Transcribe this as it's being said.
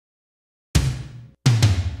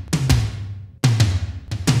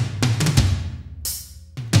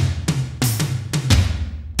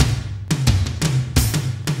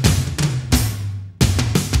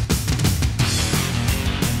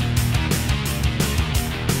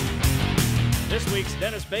This week's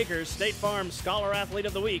Dennis Baker's State Farm Scholar Athlete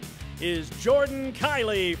of the Week is Jordan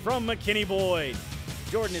Kiley from McKinney Boyd.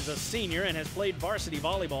 Jordan is a senior and has played varsity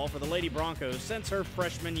volleyball for the Lady Broncos since her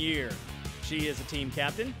freshman year. She is a team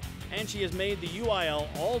captain, and she has made the UIL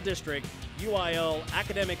All-District, UIL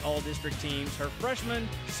Academic All-District teams her freshman,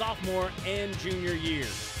 sophomore, and junior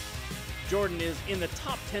years. Jordan is in the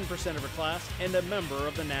top 10% of her class and a member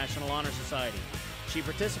of the National Honor Society. She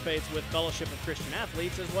participates with Fellowship of Christian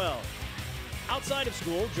Athletes as well. Outside of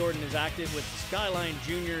school, Jordan is active with the Skyline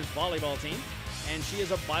Juniors volleyball team, and she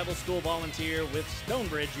is a Bible school volunteer with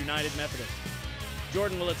Stonebridge United Methodist.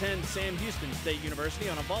 Jordan will attend Sam Houston State University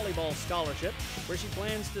on a volleyball scholarship where she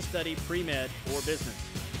plans to study pre-med or business.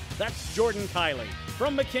 That's Jordan Kiley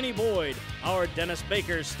from McKinney Boyd, our Dennis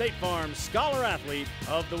Baker's State Farm Scholar Athlete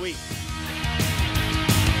of the Week.